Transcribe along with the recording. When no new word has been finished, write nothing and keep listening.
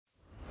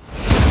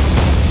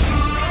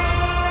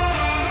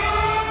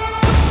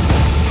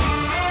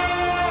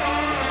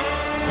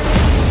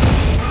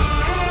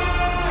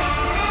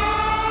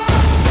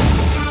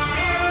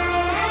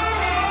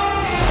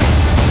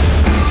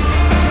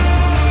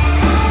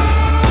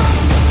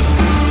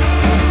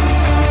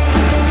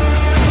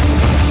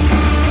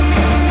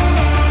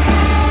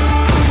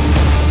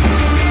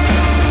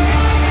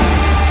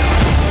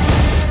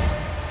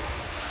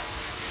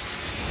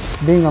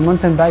Being a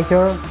mountain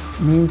biker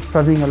means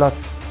traveling a lot.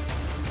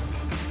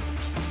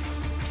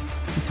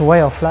 It's a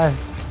way of life.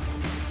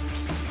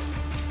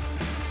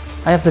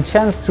 I have the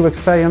chance to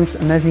experience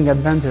amazing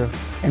adventures,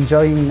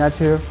 enjoying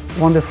nature,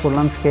 wonderful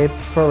landscape,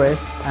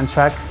 forests and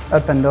tracks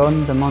up and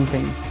down the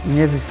mountains in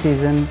every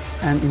season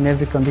and in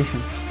every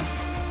condition.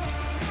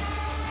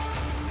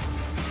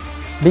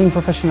 Being a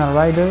professional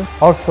rider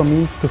also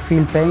means to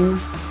feel pain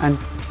and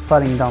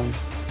falling down.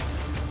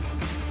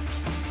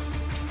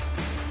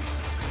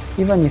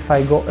 Even if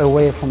I go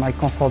away from my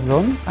comfort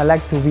zone, I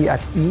like to be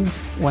at ease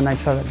when I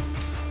travel.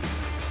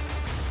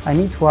 I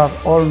need to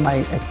have all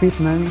my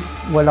equipment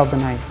well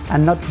organized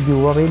and not be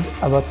worried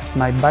about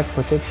my back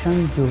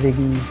protection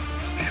during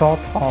short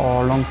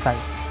or long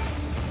flights.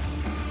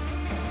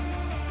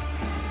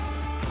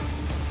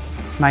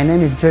 My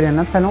name is Julien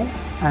Absalon,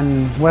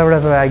 and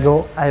wherever I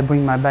go, I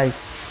bring my bike.